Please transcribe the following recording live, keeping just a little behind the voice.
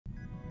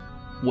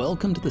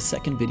Welcome to the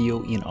second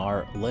video in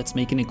our Let's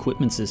Make an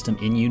Equipment System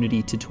in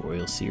Unity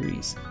tutorial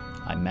series.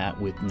 I'm Matt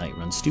with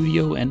Nightrun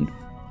Studio, and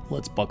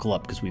let's buckle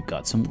up because we've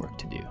got some work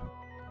to do.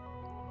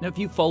 Now, if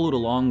you followed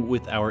along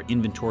with our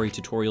inventory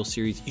tutorial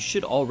series, you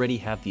should already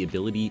have the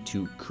ability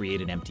to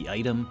create an empty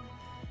item,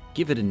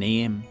 give it a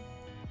name,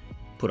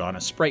 put on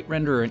a sprite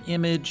render or an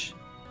image,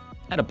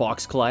 add a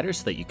box collider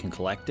so that you can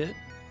collect it,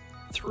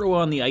 throw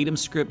on the item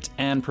script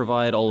and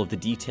provide all of the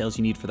details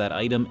you need for that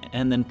item,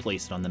 and then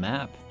place it on the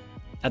map.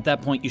 At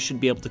that point, you should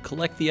be able to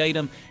collect the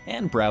item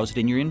and browse it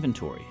in your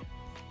inventory.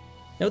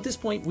 Now at this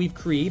point, we've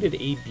created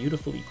a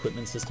beautiful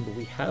equipment system, but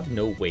we have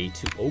no way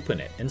to open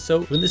it. And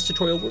so in this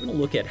tutorial, we're going to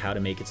look at how to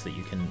make it so that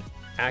you can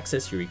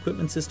access your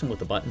equipment system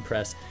with a button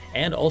press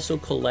and also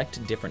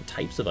collect different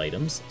types of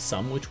items,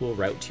 some which will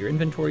route to your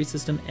inventory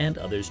system and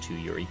others to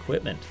your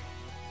equipment.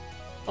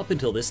 Up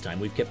until this time,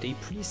 we've kept a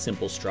pretty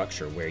simple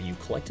structure where you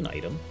collect an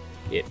item,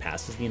 it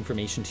passes the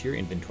information to your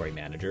inventory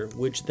manager,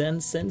 which then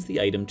sends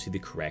the item to the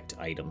correct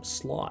item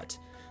slot.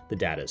 The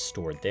data is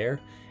stored there,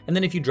 and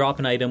then if you drop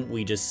an item,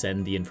 we just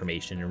send the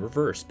information in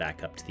reverse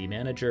back up to the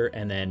manager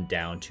and then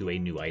down to a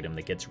new item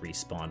that gets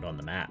respawned on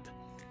the map.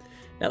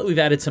 Now that we've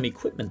added some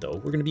equipment though,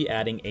 we're going to be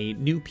adding a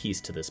new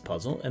piece to this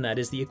puzzle, and that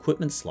is the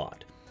equipment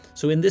slot.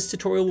 So in this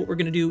tutorial, what we're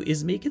going to do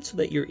is make it so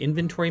that your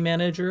inventory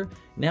manager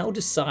now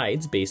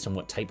decides, based on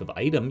what type of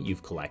item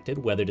you've collected,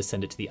 whether to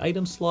send it to the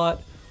item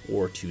slot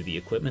or to the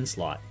equipment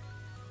slot.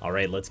 All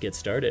right, let's get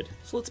started.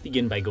 So let's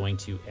begin by going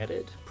to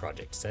Edit,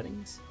 Project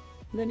Settings,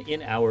 and then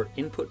in our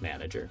Input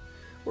Manager,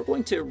 we're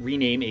going to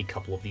rename a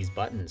couple of these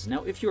buttons.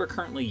 Now, if you are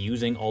currently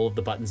using all of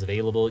the buttons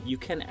available, you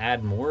can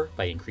add more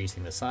by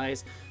increasing the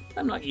size.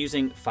 I'm not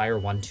using Fire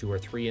 1, 2, or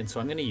 3, and so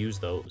I'm going to use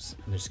those.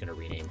 I'm just going to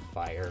rename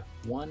Fire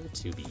 1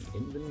 to the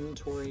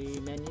Inventory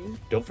menu.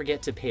 Don't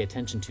forget to pay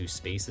attention to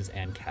spaces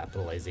and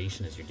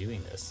capitalization as you're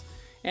doing this.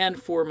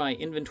 And for my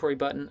Inventory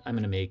button, I'm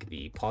going to make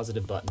the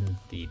positive button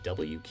the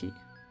W key.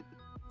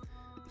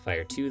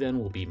 Fire 2 then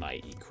will be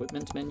my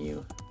Equipment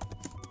menu.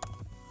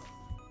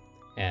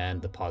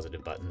 And the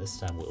positive button this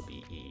time will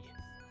be E.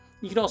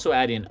 You can also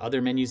add in other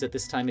menus at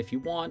this time if you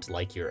want,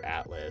 like your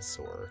Atlas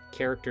or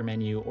Character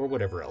menu or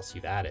whatever else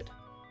you've added.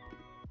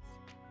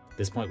 At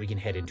this point, we can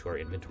head into our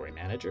Inventory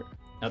Manager.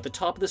 Now at the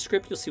top of the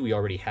script, you'll see we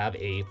already have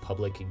a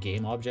public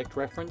game object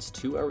reference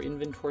to our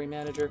Inventory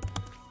Manager.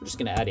 We're just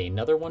going to add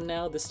another one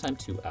now, this time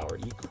to our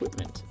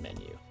Equipment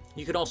menu.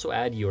 You can also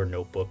add your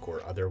notebook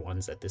or other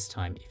ones at this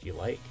time if you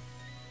like.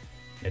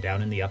 Now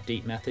down in the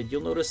update method,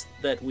 you'll notice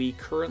that we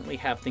currently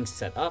have things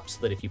set up so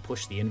that if you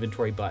push the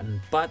inventory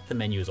button, but the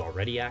menu is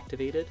already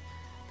activated,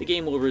 the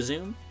game will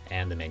resume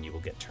and the menu will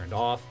get turned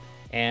off,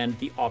 and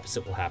the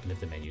opposite will happen if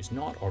the menu is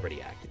not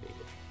already activated.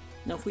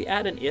 Now if we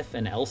add an if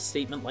and else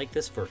statement like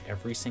this for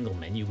every single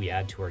menu we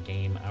add to our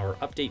game, our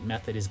update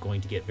method is going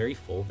to get very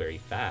full very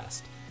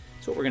fast.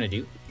 So what we're going to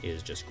do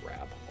is just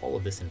grab all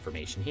of this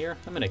information here.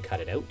 I'm going to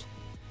cut it out.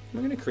 And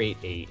we're going to create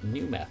a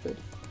new method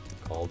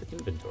called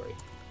inventory.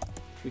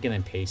 We can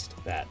then paste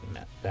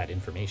that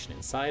information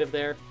inside of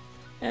there,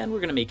 and we're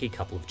going to make a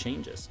couple of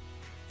changes.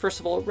 First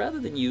of all, rather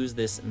than use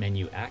this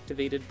menu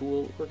activated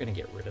bool, we're going to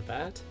get rid of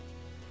that.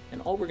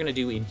 And all we're going to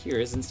do in here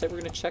is instead we're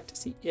going to check to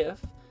see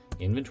if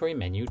inventory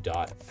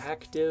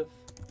menu.active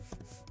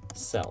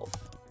self.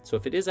 So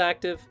if it is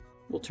active,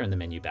 we'll turn the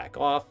menu back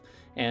off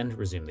and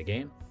resume the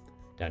game.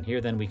 Down here,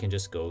 then we can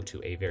just go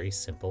to a very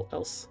simple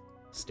else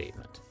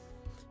statement,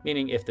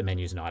 meaning if the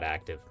menu is not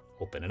active,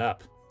 open it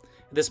up.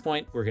 At this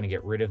point, we're going to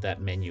get rid of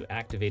that menu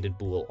activated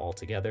bool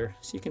altogether,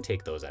 so you can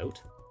take those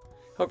out.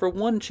 However,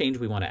 one change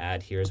we want to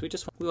add here is we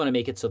want to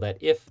make it so that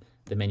if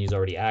the menu is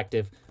already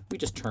active, we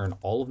just turn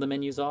all of the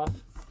menus off.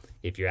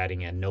 If you're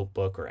adding a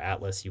notebook or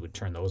Atlas, you would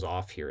turn those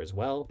off here as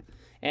well.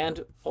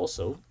 And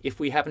also, if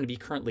we happen to be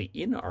currently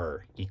in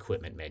our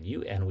equipment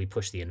menu and we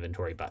push the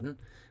inventory button,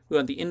 we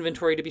want the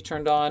inventory to be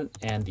turned on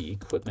and the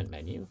equipment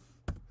menu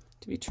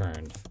to be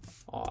turned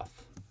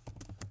off.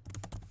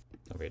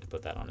 Don't forget to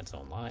put that on its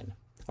own line.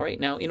 All right,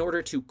 now in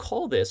order to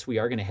call this, we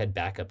are going to head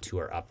back up to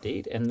our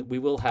update, and we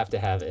will have to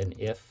have an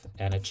if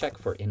and a check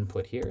for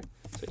input here.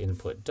 So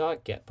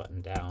input.get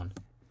button down,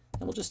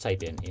 and we'll just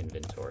type in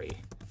inventory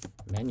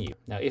menu.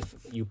 Now if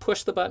you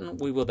push the button,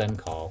 we will then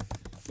call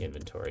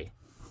inventory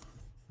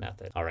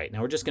method. All right,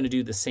 now we're just going to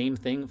do the same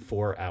thing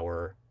for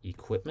our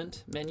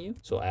equipment menu.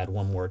 So I'll add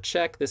one more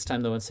check. This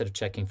time though, instead of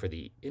checking for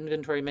the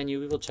inventory menu,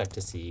 we will check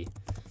to see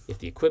if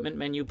the equipment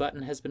menu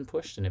button has been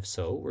pushed, and if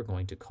so, we're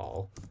going to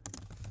call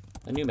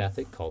a new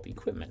method called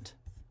equipment.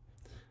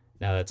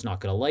 Now that's not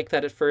going to like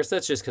that at first.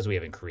 That's just because we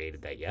haven't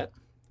created that yet.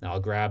 Now I'll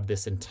grab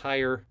this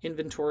entire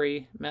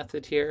inventory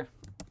method here,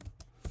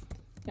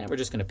 and we're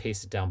just going to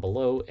paste it down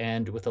below,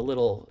 and with a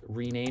little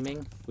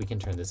renaming, we can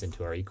turn this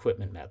into our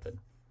equipment method.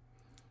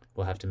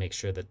 We'll have to make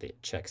sure that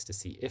it checks to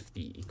see if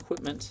the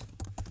equipment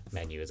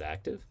menu is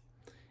active,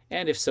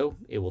 and if so,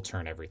 it will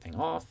turn everything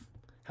off.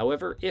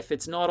 However, if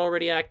it's not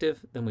already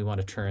active, then we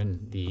want to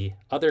turn the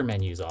other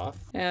menus off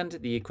and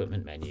the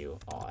equipment menu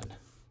on.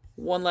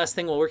 One last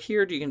thing while we're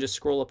here, you can just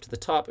scroll up to the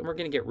top, and we're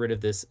going to get rid of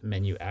this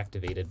menu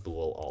activated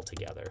bool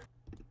altogether.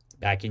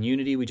 Back in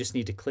Unity, we just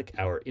need to click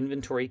our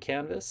inventory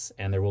canvas,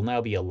 and there will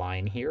now be a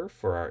line here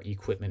for our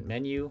equipment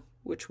menu,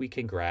 which we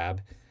can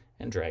grab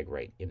and drag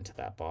right into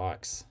that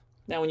box.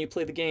 Now when you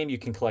play the game, you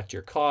can collect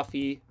your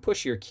coffee,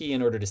 push your key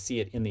in order to see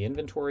it in the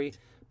inventory,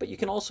 but you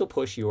can also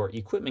push your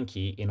equipment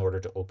key in order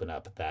to open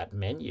up that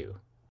menu.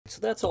 So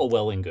that's all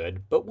well and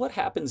good, but what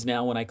happens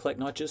now when I collect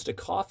not just a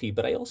coffee,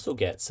 but I also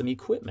get some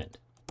equipment?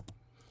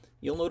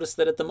 You'll notice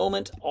that at the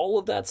moment, all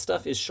of that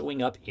stuff is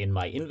showing up in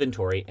my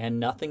inventory and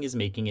nothing is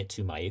making it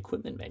to my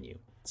equipment menu.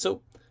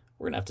 So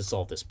we're gonna have to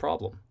solve this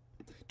problem.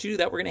 To do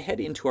that, we're gonna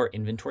head into our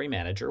inventory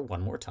manager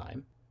one more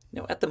time.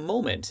 Now at the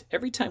moment,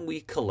 every time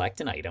we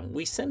collect an item,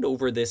 we send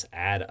over this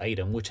add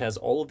item, which has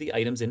all of the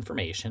item's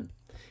information,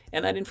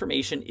 and that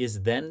information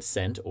is then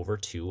sent over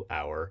to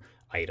our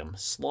item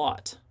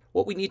slot.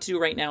 What we need to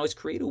do right now is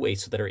create a way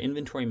so that our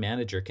inventory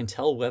manager can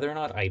tell whether or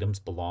not items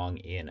belong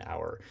in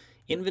our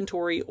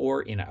inventory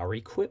or in our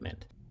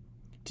equipment.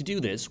 To do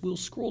this, we'll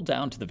scroll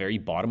down to the very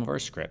bottom of our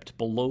script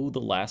below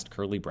the last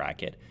curly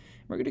bracket.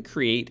 We're going to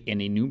create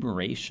an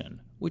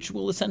enumeration, which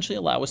will essentially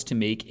allow us to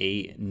make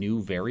a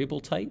new variable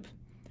type.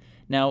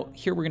 Now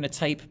here we're going to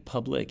type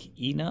public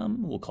enum,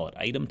 we'll call it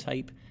item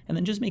type, and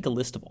then just make a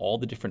list of all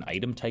the different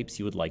item types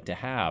you would like to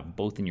have,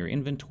 both in your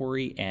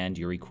inventory and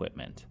your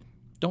equipment.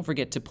 Don't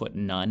forget to put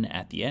none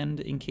at the end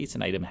in case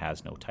an item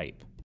has no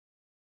type.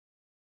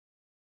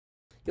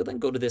 You'll then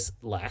go to this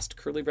last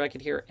curly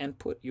bracket here and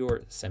put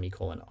your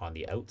semicolon on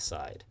the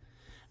outside.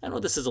 I know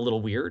this is a little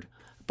weird,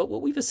 but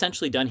what we've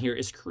essentially done here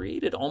is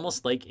created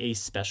almost like a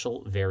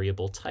special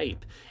variable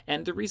type.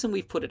 And the reason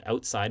we've put it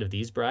outside of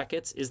these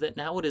brackets is that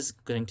now it is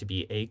going to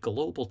be a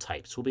global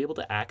type. So we'll be able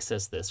to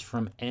access this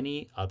from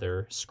any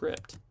other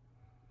script.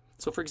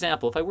 So for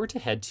example, if I were to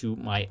head to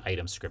my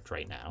item script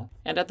right now,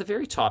 and at the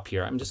very top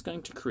here, I'm just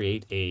going to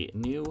create a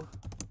new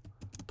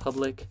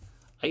public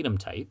item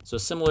type. So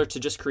similar to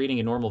just creating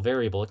a normal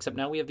variable, except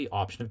now we have the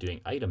option of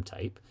doing item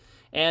type.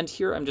 And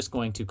here I'm just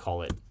going to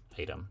call it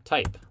item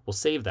type. We'll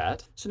save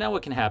that. So now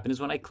what can happen is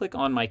when I click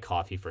on my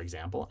coffee, for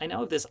example, I now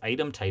have this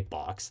item type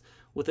box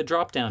with a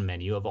drop-down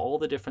menu of all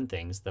the different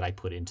things that I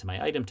put into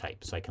my item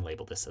type. So I can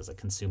label this as a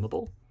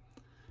consumable.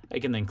 I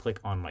can then click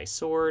on my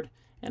sword,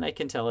 and I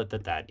can tell it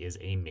that that is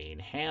a main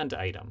hand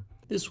item.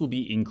 This will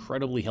be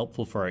incredibly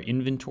helpful for our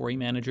inventory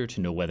manager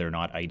to know whether or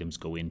not items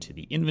go into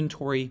the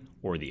inventory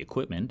or the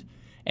equipment.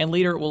 And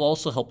later it will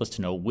also help us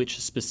to know which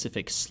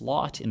specific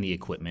slot in the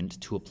equipment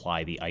to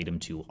apply the item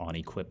to on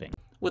equipping.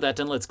 With that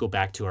done, let's go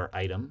back to our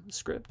item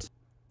script.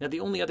 Now the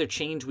only other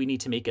change we need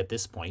to make at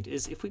this point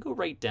is if we go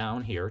right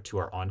down here to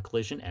our on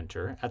collision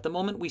enter, at the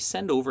moment we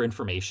send over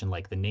information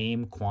like the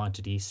name,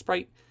 quantity,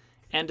 sprite,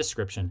 and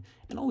description.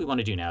 And all we want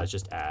to do now is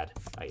just add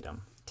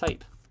item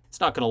type. It's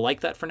not going to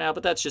like that for now,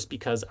 but that's just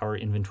because our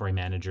inventory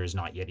manager is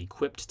not yet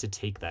equipped to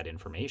take that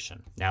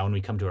information. Now when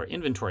we come to our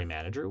inventory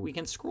manager, we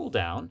can scroll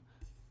down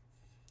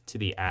to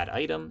the add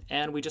item,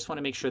 and we just want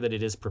to make sure that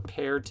it is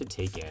prepared to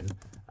take in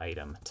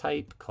item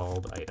type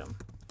called item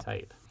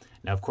type.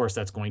 Now of course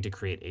that's going to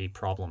create a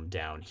problem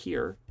down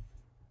here,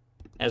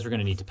 as we're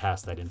going to need to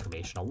pass that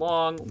information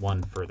along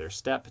one further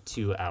step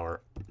to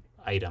our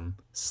item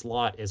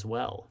slot as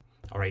well.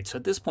 All right, so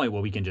at this point,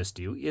 what we can just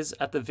do is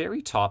at the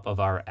very top of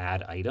our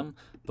add item,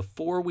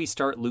 before we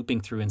start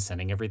looping through and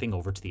sending everything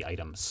over to the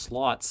item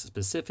slots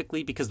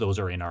specifically, because those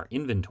are in our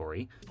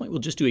inventory, at this point, we'll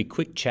just do a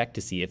quick check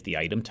to see if the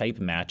item type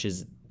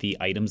matches the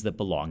items that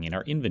belong in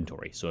our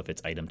inventory. So if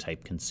it's item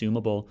type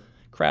consumable,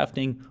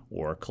 crafting,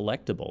 or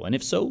collectible. And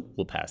if so,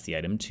 we'll pass the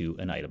item to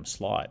an item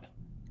slot.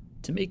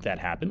 To make that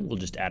happen, we'll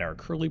just add our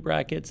curly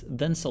brackets,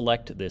 then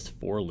select this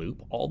for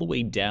loop all the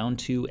way down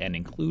to and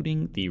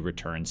including the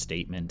return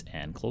statement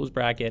and close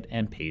bracket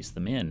and paste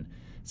them in.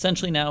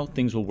 Essentially now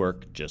things will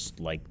work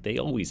just like they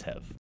always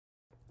have.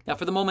 Now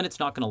for the moment it's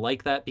not going to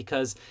like that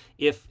because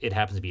if it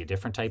happens to be a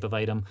different type of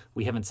item,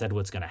 we haven't said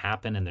what's going to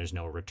happen and there's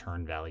no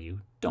return value.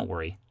 Don't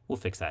worry, we'll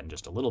fix that in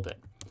just a little bit.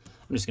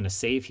 I'm just going to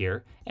save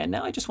here, and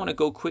now I just want to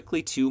go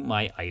quickly to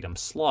my item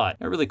slot.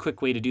 A really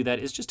quick way to do that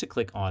is just to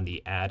click on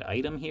the add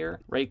item here,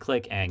 right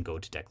click and go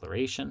to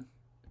declaration.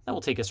 That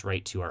will take us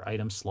right to our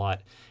item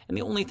slot. And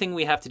the only thing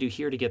we have to do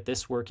here to get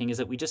this working is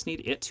that we just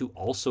need it to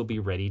also be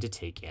ready to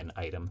take in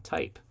item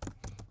type.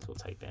 So we'll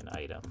type in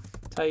item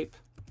type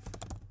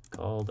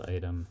called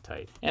item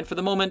type. And for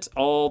the moment,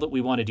 all that we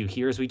want to do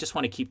here is we just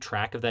want to keep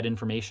track of that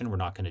information. We're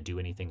not going to do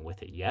anything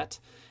with it yet.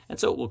 And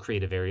so we'll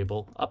create a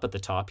variable up at the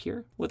top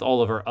here with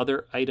all of our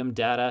other item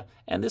data.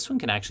 And this one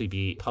can actually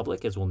be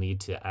public as we'll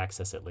need to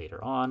access it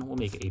later on. We'll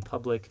make a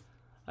public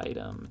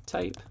item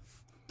type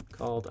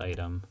called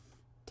item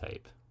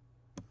type.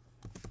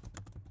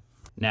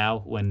 Now,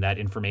 when that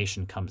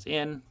information comes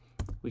in,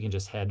 we can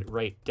just head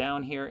right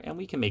down here and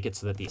we can make it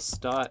so that the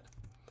stot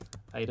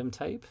item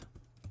type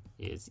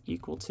is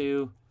equal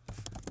to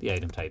the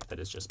item type that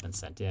has just been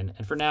sent in.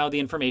 And for now, the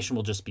information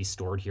will just be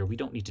stored here. We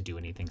don't need to do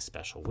anything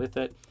special with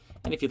it.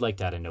 And if you'd like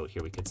to add a note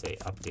here, we could say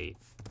update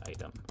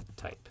item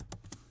type.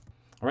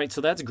 All right,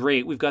 so that's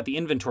great. We've got the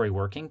inventory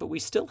working, but we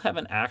still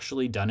haven't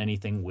actually done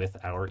anything with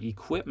our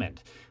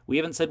equipment. We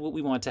haven't said what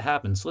we want to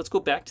happen. So let's go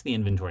back to the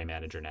inventory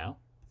manager now.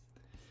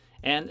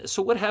 And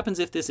so what happens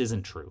if this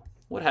isn't true?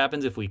 What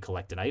happens if we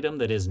collect an item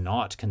that is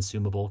not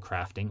consumable,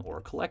 crafting,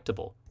 or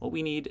collectible? Well,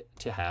 we need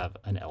to have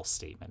an else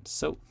statement.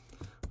 So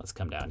let's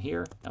come down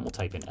here and we'll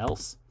type in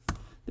else.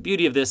 The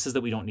beauty of this is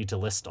that we don't need to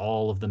list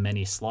all of the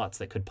many slots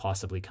that could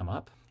possibly come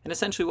up. And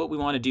essentially what we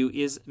want to do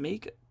is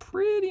make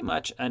pretty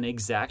much an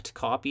exact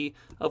copy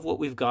of what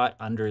we've got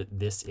under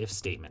this if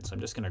statement. So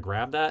I'm just going to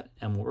grab that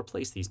and we'll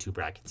replace these two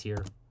brackets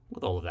here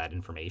with all of that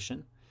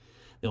information.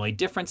 The only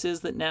difference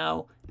is that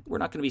now we're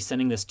not going to be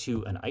sending this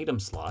to an item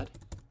slot.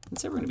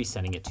 Instead, we're going to be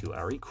sending it to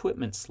our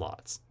equipment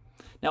slots.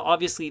 Now,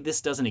 obviously,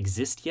 this doesn't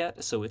exist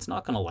yet, so it's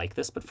not going to like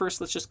this. But first,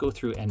 let's just go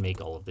through and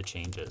make all of the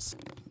changes.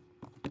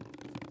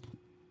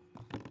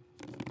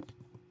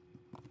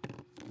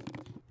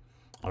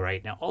 All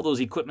right, now all those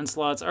equipment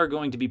slots are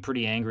going to be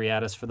pretty angry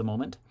at us for the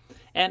moment.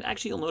 And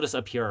actually, you'll notice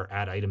up here our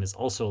add item is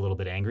also a little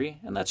bit angry.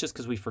 And that's just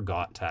because we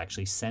forgot to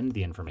actually send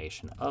the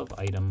information of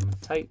item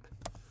type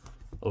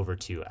over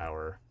to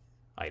our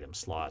item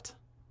slot.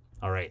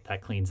 All right,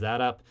 that cleans that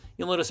up.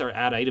 You'll notice our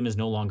add item is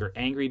no longer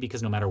angry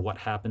because no matter what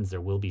happens, there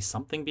will be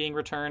something being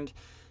returned.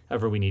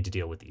 However, we need to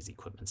deal with these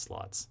equipment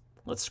slots.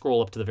 Let's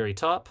scroll up to the very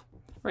top.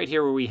 Right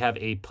here where we have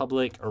a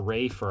public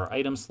array for our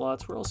item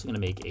slots, we're also going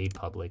to make a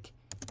public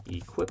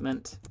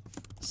equipment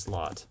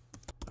slot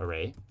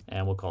array,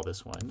 and we'll call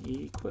this one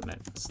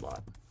equipment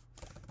slot.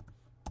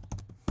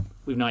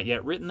 We've not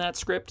yet written that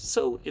script,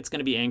 so it's going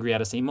to be angry at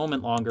us a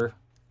moment longer,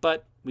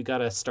 but we got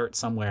to start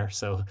somewhere.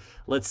 So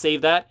let's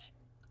save that,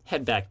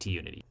 head back to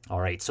Unity. All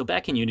right, so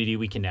back in Unity,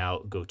 we can now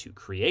go to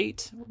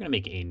create. We're going to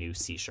make a new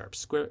C#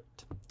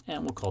 script,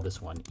 and we'll call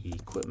this one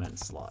equipment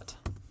slot.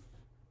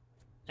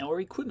 Now our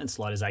equipment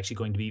slot is actually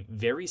going to be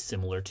very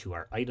similar to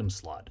our item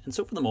slot. And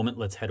so for the moment,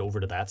 let's head over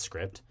to that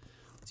script.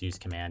 Let's use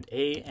Command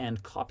A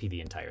and copy the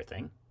entire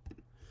thing.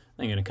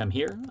 Then I'm going to come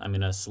here. I'm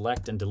going to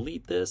select and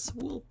delete this.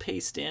 We'll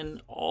paste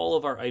in all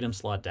of our item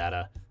slot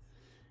data.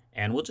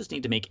 And we'll just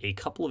need to make a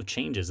couple of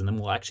changes and then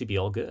we'll actually be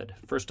all good.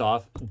 First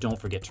off, don't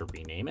forget to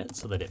rename it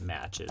so that it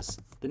matches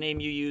the name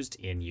you used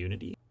in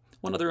Unity.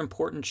 One other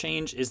important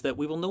change is that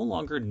we will no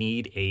longer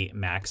need a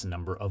max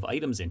number of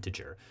items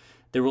integer.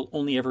 There will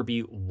only ever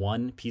be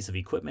one piece of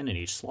equipment in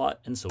each slot,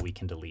 and so we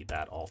can delete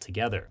that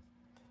altogether.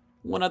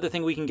 One other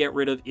thing we can get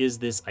rid of is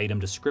this item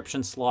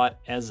description slot,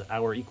 as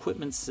our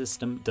equipment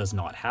system does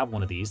not have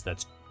one of these.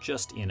 That's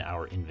just in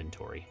our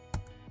inventory.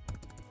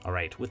 All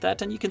right, with that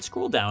done, you can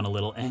scroll down a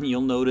little and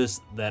you'll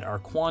notice that our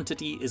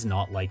quantity is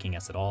not liking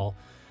us at all.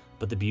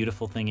 But the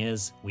beautiful thing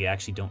is we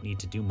actually don't need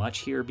to do much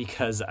here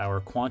because our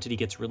quantity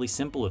gets really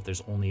simple if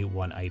there's only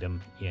one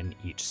item in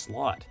each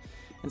slot.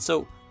 And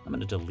so I'm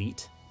going to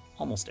delete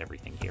almost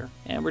everything here.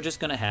 And we're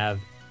just going to have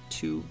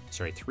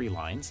three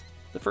lines.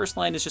 The first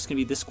line is just going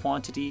to be this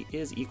quantity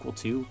is equal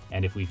to,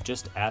 and if we've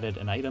just added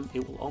an item,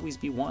 it will always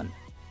be 1.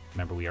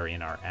 Remember, we are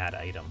in our add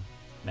item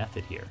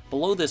method here.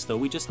 Below this, though,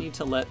 we just need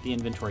to let the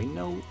inventory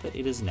know that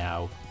it is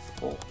now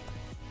full.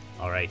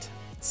 All right,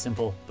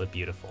 simple but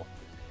beautiful.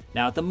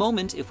 Now at the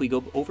moment, if we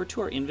go over to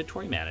our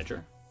inventory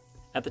manager,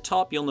 at the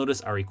top, you'll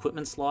notice our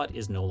equipment slot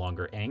is no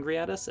longer angry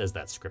at us as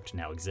that script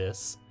now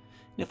exists.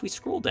 And if we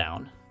scroll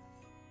down,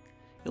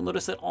 you'll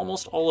notice that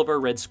almost all of our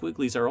red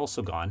squigglies are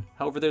also gone.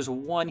 However, there's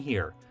one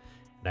here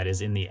that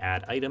is in the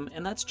add item,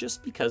 and that's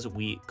just because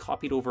we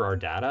copied over our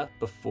data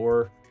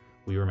before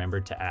we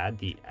remembered to add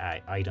the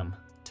item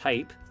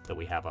type that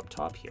we have up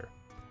top here.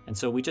 And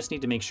so we just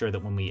need to make sure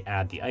that when we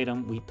add the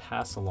item, we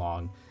pass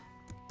along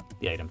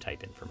the item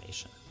type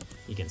information.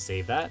 You can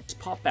save that. Just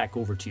pop back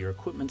over to your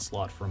equipment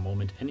slot for a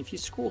moment, and if you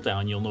scroll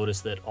down, you'll notice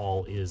that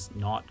all is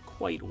not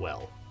quite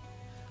well.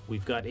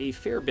 We've got a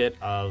fair bit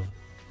of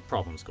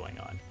problems going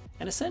on.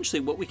 And essentially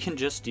what we can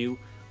just do,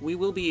 we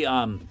will be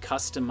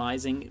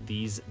customizing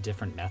these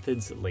different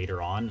methods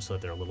later on so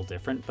that they're a little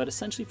different. But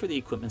essentially for the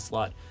equipment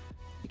slot,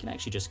 we can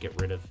actually just get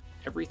rid of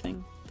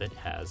everything that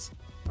has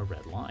a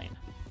red line.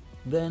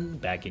 Then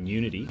back in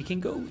Unity, we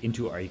can go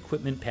into our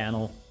equipment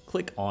panel,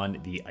 click on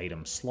the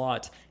item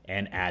slot,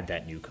 and add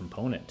that new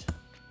component.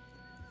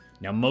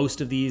 Now most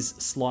of these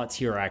slots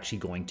here are actually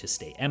going to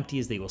stay empty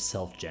as they will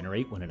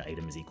self-generate when an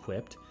item is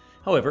equipped.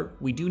 However,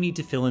 we do need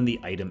to fill in the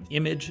item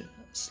image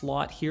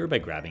slot here by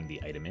grabbing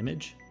the item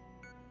image.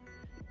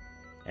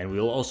 And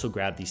we will also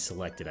grab the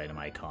selected item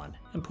icon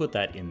and put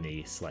that in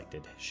the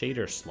selected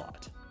shader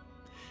slot.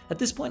 At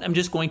this point, I'm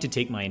just going to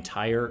take my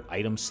entire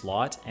item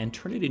slot and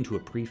turn it into a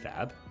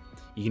prefab.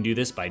 You can do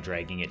this by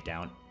dragging it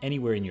down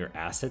anywhere in your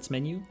assets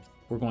menu.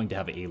 We're going to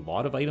have a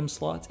lot of item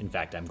slots. In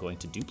fact, I'm going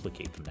to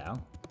duplicate them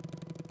now.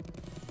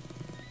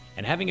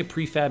 And having a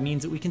prefab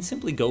means that we can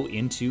simply go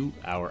into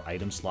our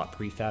item slot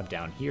prefab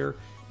down here,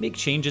 make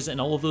changes,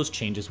 and all of those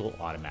changes will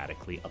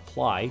automatically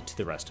apply to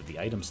the rest of the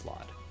item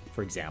slot.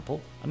 For example,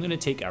 I'm going to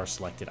take our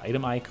selected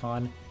item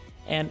icon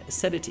and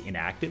set it to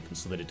inactive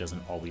so that it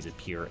doesn't always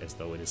appear as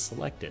though it is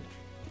selected.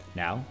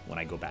 Now, when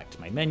I go back to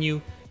my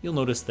menu, you'll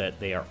notice that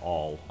they are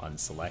all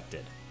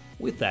unselected.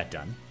 With that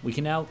done, we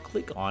can now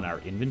click on our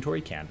inventory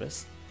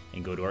canvas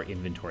and go to our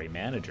inventory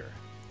manager.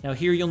 Now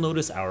here you'll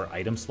notice our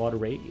item slot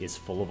array is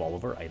full of all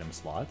of our item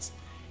slots,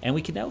 and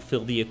we can now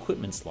fill the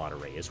equipment slot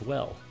array as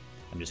well.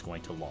 I'm just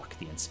going to lock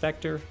the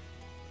inspector,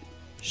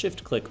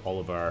 shift click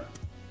all of our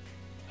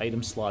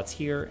item slots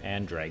here,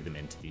 and drag them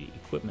into the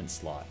equipment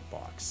slot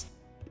box.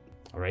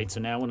 All right,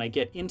 so now when I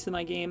get into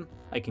my game,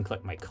 I can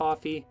collect my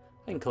coffee,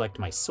 I can collect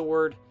my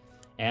sword,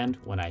 and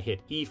when I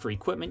hit E for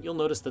equipment, you'll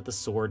notice that the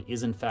sword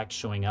is in fact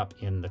showing up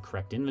in the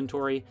correct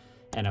inventory,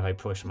 and if I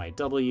push my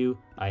W,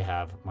 I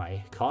have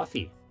my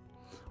coffee.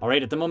 All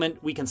right, at the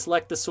moment we can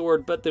select the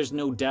sword, but there's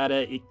no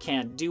data, it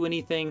can't do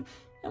anything,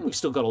 and we've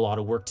still got a lot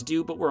of work to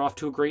do, but we're off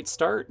to a great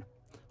start.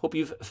 Hope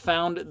you've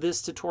found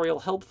this tutorial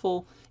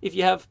helpful. If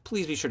you have,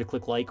 please be sure to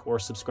click like or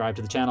subscribe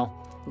to the channel.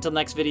 Until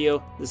next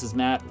video, this is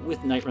Matt with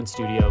Nightrun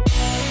Studio.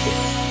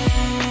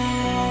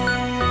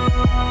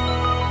 Cheers.